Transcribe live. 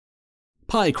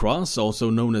Picross, also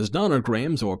known as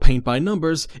Nonograms or Paint by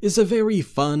Numbers, is a very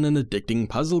fun and addicting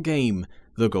puzzle game.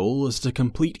 The goal is to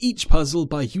complete each puzzle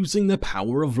by using the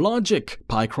power of logic.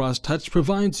 Picross Touch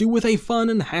provides you with a fun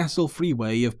and hassle-free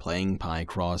way of playing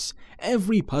Picross.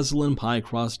 Every puzzle in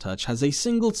Picross Touch has a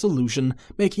single solution,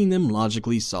 making them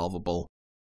logically solvable.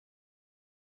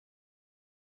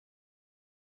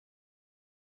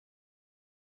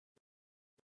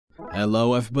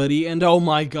 Hello everybody, and oh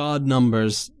my god,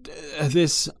 numbers.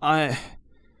 This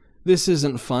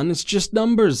isn't fun, it's just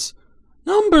numbers.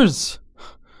 Numbers!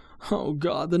 Oh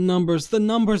god, the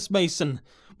numbers, Mason.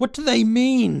 What do they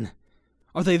mean?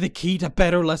 Are they the key to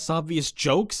better, less obvious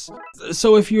jokes?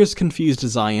 So if you're as confused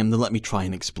as I am, then let me try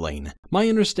and explain. My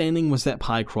understanding was that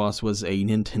Picross was a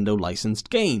Nintendo licensed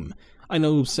game. I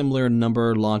know similar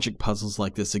number logic puzzles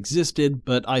like this existed,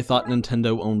 but I thought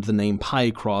Nintendo owned the name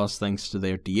Picross thanks to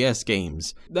their DS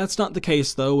games. That's not the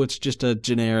case though, it's just a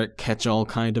generic catch-all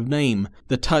kind of name.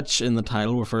 The touch in the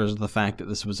title refers to the fact that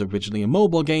this was originally a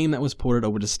mobile game that was ported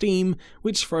over to Steam,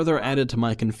 which further added to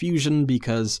my confusion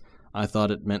because I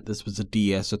thought it meant this was a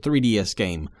DS or 3DS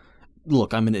game.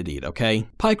 Look, I'm an idiot, okay?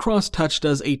 Picross Touch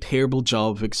does a terrible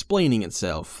job of explaining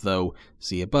itself, though,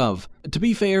 see above. To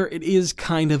be fair, it is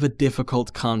kind of a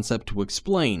difficult concept to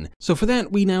explain. So for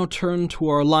that, we now turn to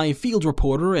our live field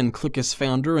reporter and Cliqist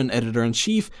founder and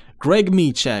editor-in-chief, Greg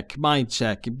Michek. My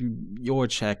check, your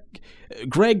check.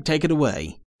 Greg, take it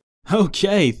away.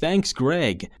 Okay, thanks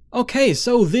Greg. Okay,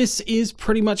 so this is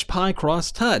pretty much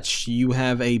Picross Touch. You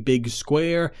have a big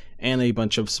square and a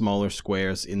bunch of smaller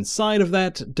squares inside of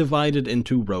that, divided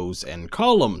into rows and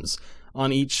columns.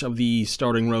 On each of the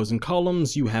starting rows and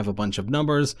columns, you have a bunch of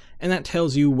numbers, and that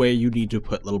tells you where you need to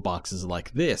put little boxes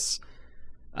like this.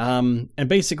 And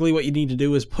basically what you need to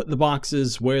do is put the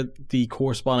boxes where the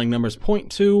corresponding numbers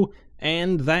point to,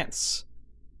 and that's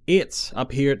it.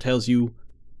 Up here it tells you,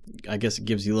 I guess it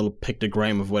gives you a little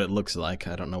pictogram of what it looks like.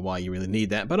 I don't know why you really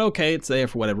need that, but okay, it's there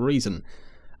for whatever reason.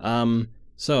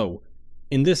 So,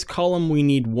 in this column we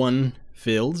need one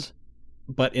filled,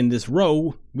 but in this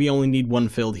row we only need one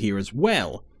filled here as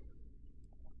well.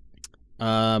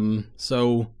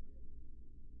 So,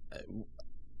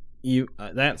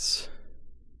 that's...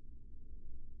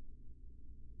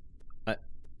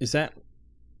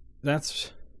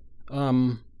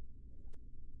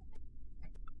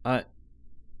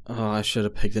 I should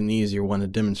have picked an easier one to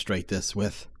demonstrate this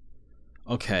with.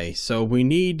 Okay, so we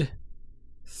need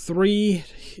 3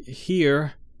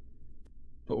 here,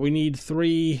 but we need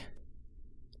 3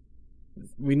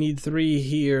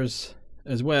 here's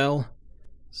as well,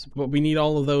 but we need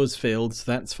all of those filled, so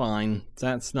that's fine.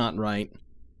 That's not right.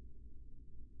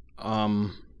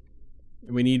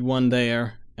 We need one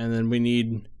there, and then we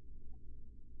need...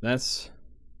 that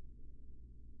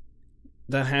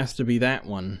has to be that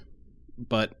one.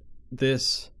 But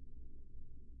that's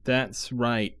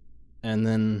right, and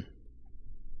then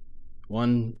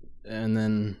one, and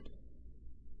then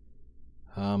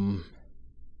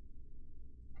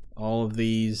all of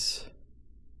these,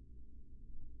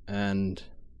 and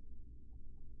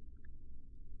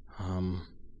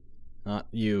not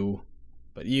you,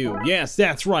 but you. Yes,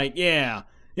 that's right, yeah,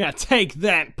 take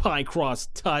that, Picross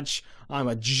Touch. I'm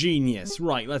a genius.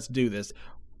 Right, let's do this.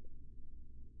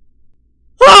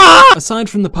 Aside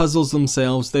from the puzzles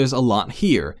themselves, there's a lot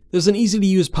here. There's an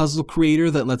easy-to-use puzzle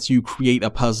creator that lets you create a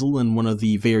puzzle in one of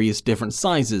the various different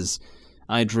sizes.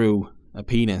 I drew a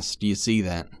penis, do you see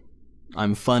that?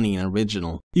 I'm funny and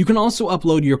original. You can also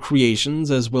upload your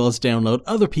creations as well as download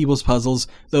other people's puzzles,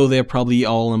 though they're probably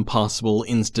all impossible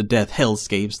insta-death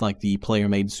hellscapes like the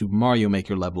player-made Super Mario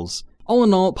Maker levels. All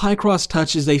in all, Picross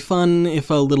Touch is a fun, if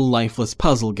a little lifeless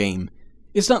puzzle game.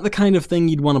 It's not the kind of thing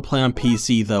you'd want to play on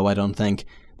PC though, I don't think.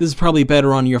 This is probably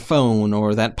better on your phone,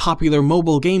 or that popular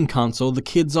mobile game console the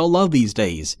kids all love these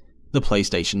days, the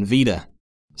PlayStation Vita.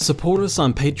 Support us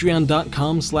on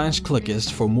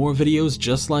patreon.com/Cliqist for more videos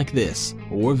just like this,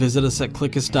 or visit us at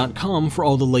Cliqist.com for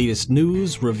all the latest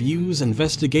news, reviews,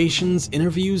 investigations,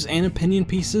 interviews, and opinion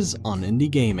pieces on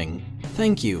indie gaming.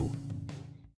 Thank you.